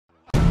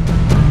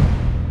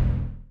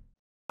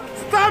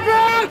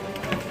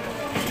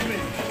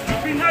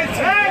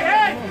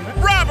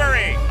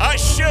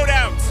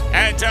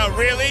isn't a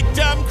really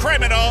dumb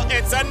criminal.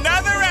 It's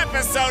another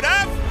episode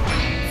of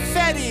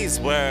Fetty's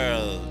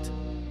World.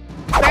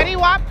 Fetty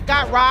Wap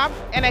got robbed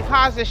and it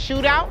caused a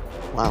shootout.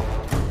 Wow.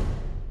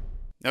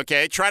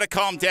 Okay, try to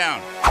calm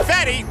down.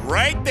 Fetty,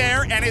 right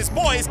there, and his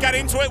boys got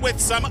into it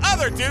with some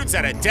other dudes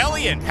at a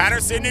deli in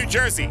Patterson, New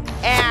Jersey.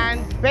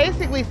 And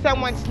basically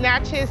someone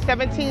snatched his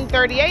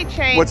 1738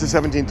 chain. What's a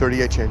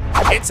 1738 chain?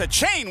 It's a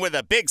chain with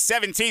a big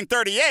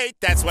 1738.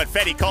 That's what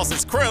Fetty calls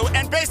his crew,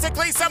 and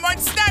basically someone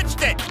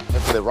snatched it.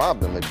 After they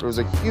robbed him, there was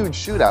a huge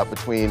shootout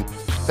between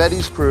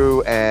Fetty's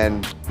crew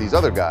and these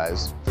other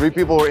guys. 3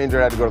 people were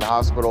injured, had to go to the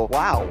hospital.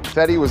 Wow.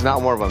 Fetty was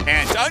not one of them.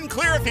 And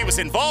unclear if he was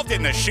involved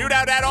in the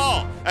shootout at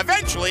all.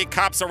 Eventually,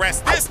 cops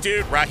arrest this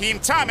dude, Raheem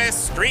Thomas,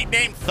 street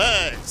name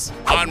Fuzz.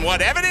 On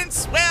what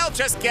evidence? Well,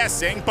 just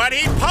guessing, but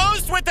he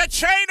posed with the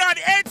chain on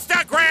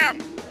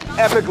Instagram.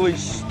 Epically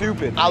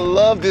stupid. I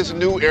love this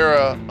new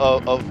era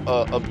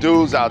of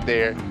dudes out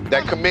there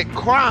that commit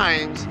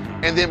crimes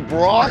and then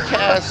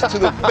broadcast to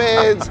the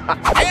feds.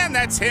 And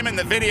that's him in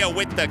the video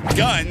with the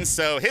gun,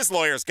 so his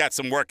lawyer's got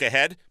some work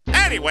ahead.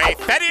 Anyway,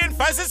 Fetty and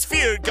Fuzz's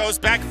feud goes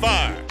back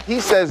far. He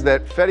says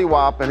that Fetty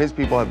Wap and his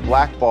people have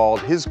blackballed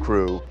his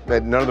crew,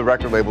 that none of the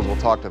record labels will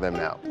talk to them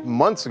now.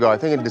 Months ago, I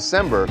think in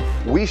December,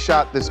 we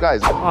shot this guy.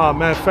 Oh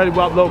man, Fetty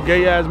Wap, little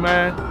gay ass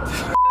man.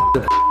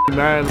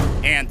 Man.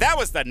 And that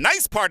was the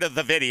nice part of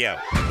the video.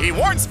 He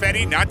warns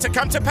Fetty not to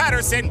come to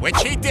Patterson, which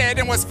he did,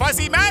 and was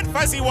Fuzzy mad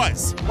Fuzzy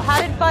was.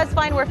 How did Fuzz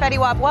find where Fetty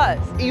Wap was?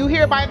 You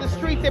hear by the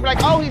street, they be like,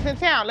 oh, he's in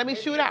town, let me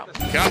shoot out.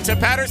 Come to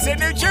Patterson,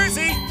 New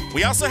Jersey.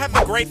 We also have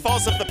the Great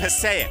Falls of the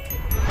Passaic.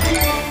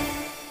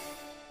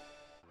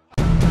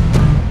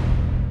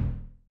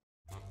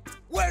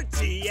 We're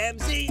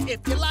TMZ.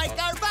 If you like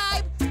our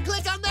vibe,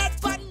 click on that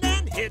button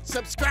and hit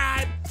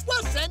subscribe.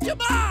 We'll send you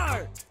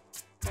more.